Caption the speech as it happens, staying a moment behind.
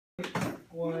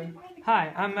1.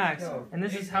 Hi, I'm Max, and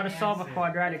this is how to solve a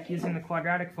quadratic using the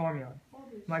quadratic formula.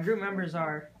 My group members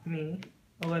are me,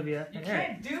 Olivia, and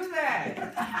Eric. You can't do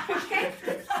that!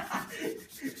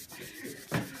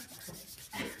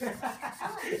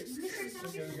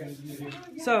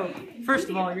 So, first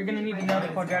of all, you're going to need to know the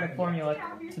quadratic formula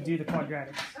to do the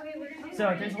quadratics.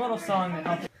 So, there's a little song that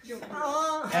helps.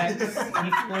 X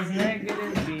equals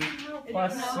negative b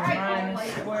plus or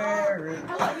minus square root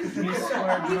b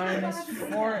squared minus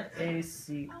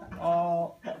 4ac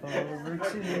all over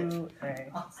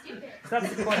 2a. So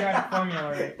that's the quadratic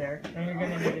formula right there, and you're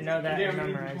going to need to know that and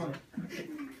memorize it.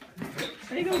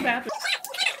 How do you go back?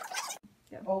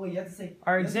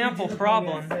 Our example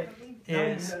problem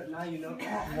is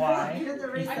y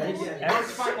equals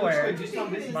x squared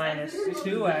minus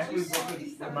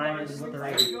 2x minus 3.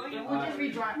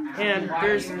 And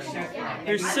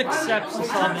there's 6 steps to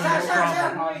solving this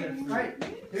problem.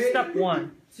 Step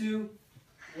 1. 2,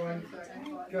 1,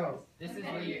 go. This is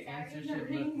what your answer should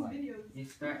look like. You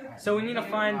start at So we need to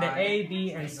find the a,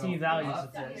 b, and c values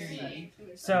of this.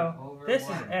 So this is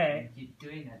a. Keep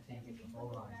doing that till you get the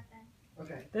whole line.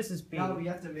 Okay. This is b. Now we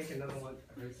have to make another one.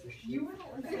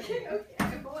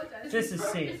 This is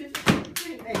c.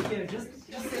 Hey, kid, just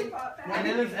say.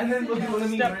 And then look at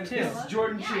me. Step 2.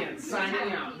 Jordan Chance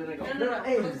signing out. Then I go. No,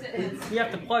 hey, You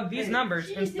have to plug these numbers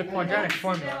into the quadratic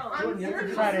formula. Jordan, you have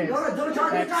to That is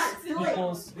don't x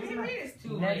equals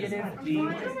negative b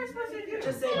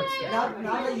just say now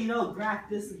that you know, graph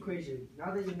this equation.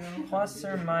 Now that you know. plus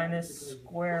or minus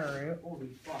square root Holy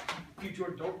fuck. You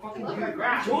Jordan, don't fucking do the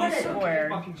graph. b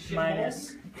squared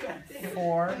minus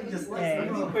 4ac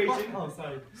Oh,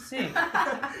 sorry.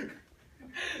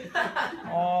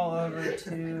 all over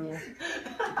 2a.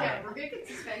 Yeah, we're gonna get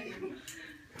suspended.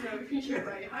 No, you're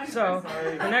right. So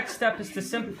the next step is to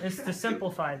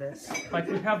simplify this. Like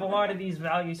we have a lot of these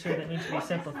values here that need to be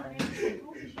simplified.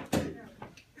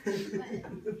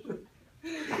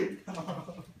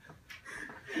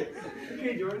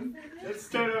 Okay, Jordan, let's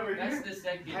start over That's here. the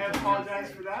second. I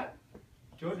apologize for that.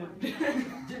 Jordan.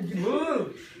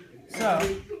 Move. So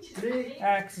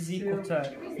x is equal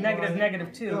to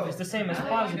negative 2 is the same as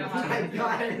positive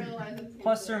 2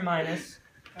 plus or minus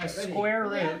the square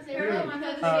root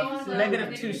of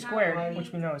negative 2 squared,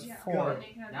 which we know is 4.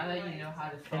 Now that you know how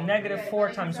to solve And negative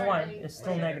 4 times 1 is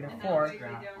still negative 4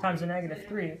 times a negative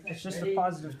 3. It's just a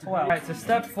positive 12. Alright, so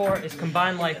step 4 is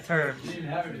combine like terms.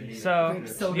 So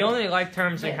the only like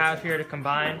terms we have here to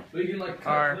combine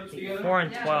are 4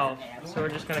 and 12. So we're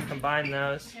just going to combine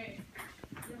those.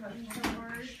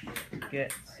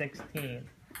 Get 16.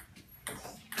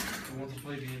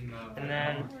 And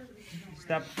then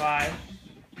step 5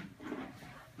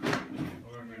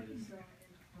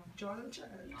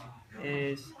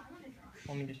 is,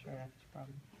 let me just write out this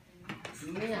problem.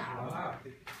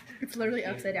 It's literally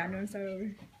upside down. Don't start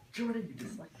over.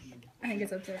 I think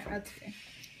it's upside down. That's okay.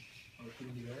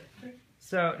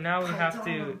 So now we have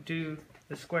to do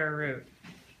the square root.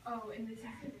 Oh, and this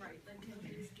isn't right. Like, can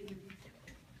you just give me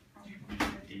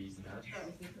these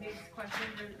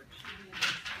questions?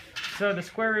 So the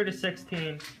square root of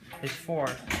 16 is 4.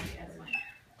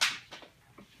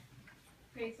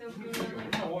 Okay, so if you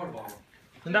want like.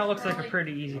 And that looks like a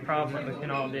pretty easy problem that we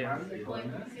can all do.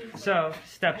 So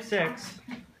step 6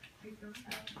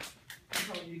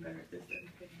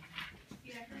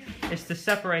 is to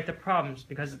separate the problems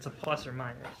because it's a plus or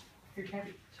minus.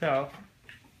 So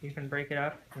you can break it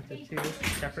up into 2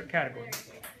 separate categories.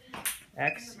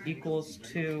 X equals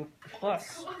 2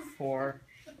 plus 4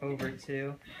 over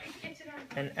 2,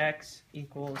 and x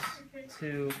equals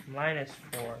 2 minus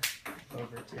 4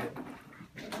 over 2.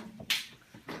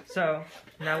 So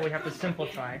now we have to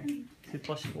simplify 2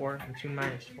 plus 4 and 2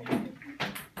 minus 4.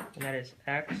 And that is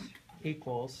x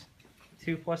equals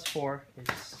 2 plus 4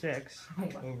 is 6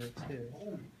 over 2.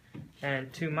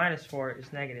 And 2 minus 4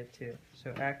 is negative 2.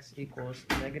 So x equals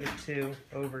negative 2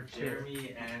 over 2.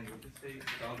 Jeremy and what did you say?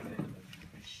 Dominic.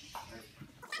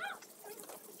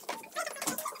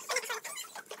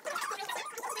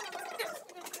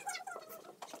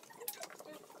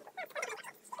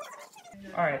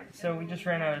 Alright, so we just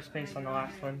ran out of space on the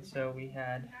last one, so we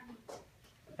had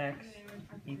x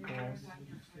equals,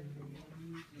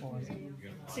 what was it?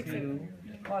 2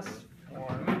 plus 4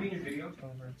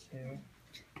 over 2,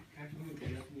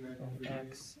 and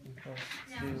x equals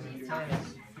 2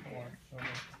 minus 4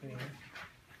 over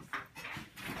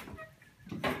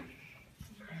 2.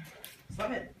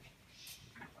 Stop it.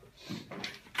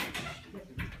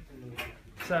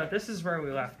 So this is where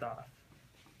we left off.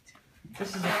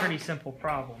 This is a pretty simple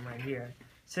problem right here.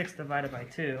 6 divided by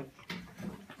 2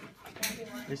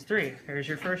 is 3. Here's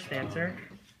your first answer.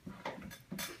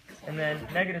 And then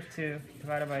negative 2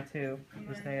 divided by 2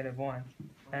 is negative 1.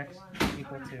 X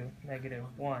equal to negative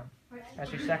 1.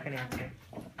 That's your second answer.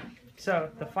 So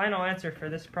the final answer for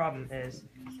this problem is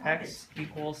x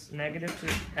equals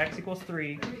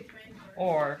 3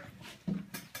 or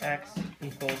x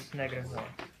equals negative 1.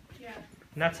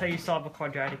 And that's how you solve a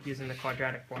quadratic using the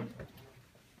quadratic formula.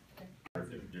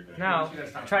 Now,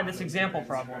 try this example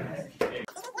problem.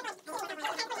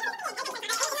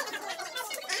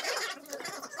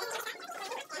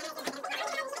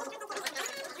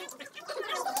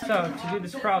 So, to do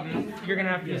this problem, you're going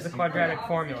to have to use the quadratic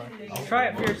formula. Try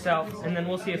it for yourself, and then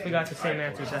we'll see if we got the same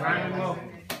answers at the end.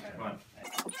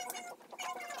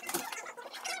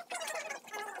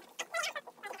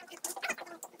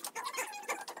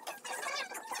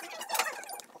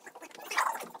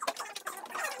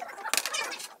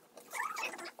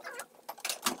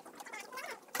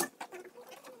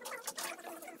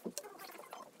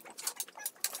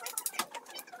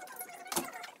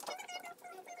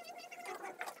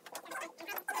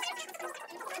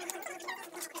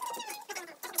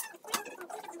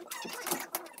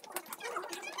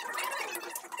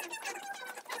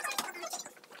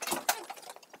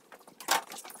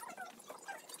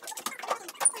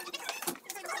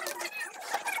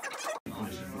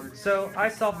 So I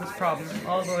solved this problem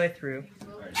all the way through.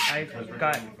 I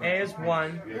got A is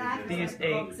 1, B is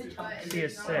 8, C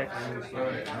is 6.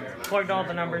 Plugged all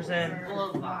the numbers in,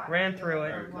 ran through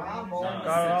it,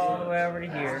 got it all the way over to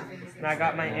here, and I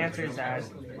got my answers as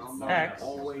x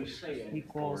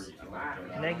equals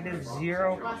negative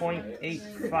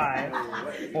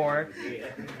 0.85 or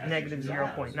negative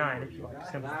 0.9 if you like to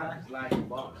simplify.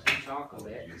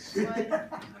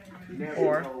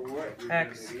 Or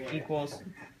x equals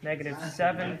negative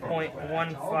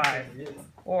 7.15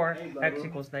 or x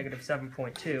equals negative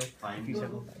 7.2 if you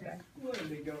simplify that.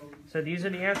 So these are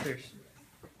the answers.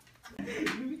 Is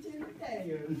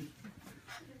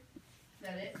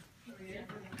that it?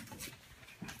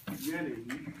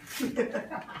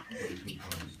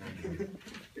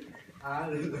 I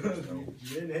love you,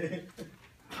 Jenny.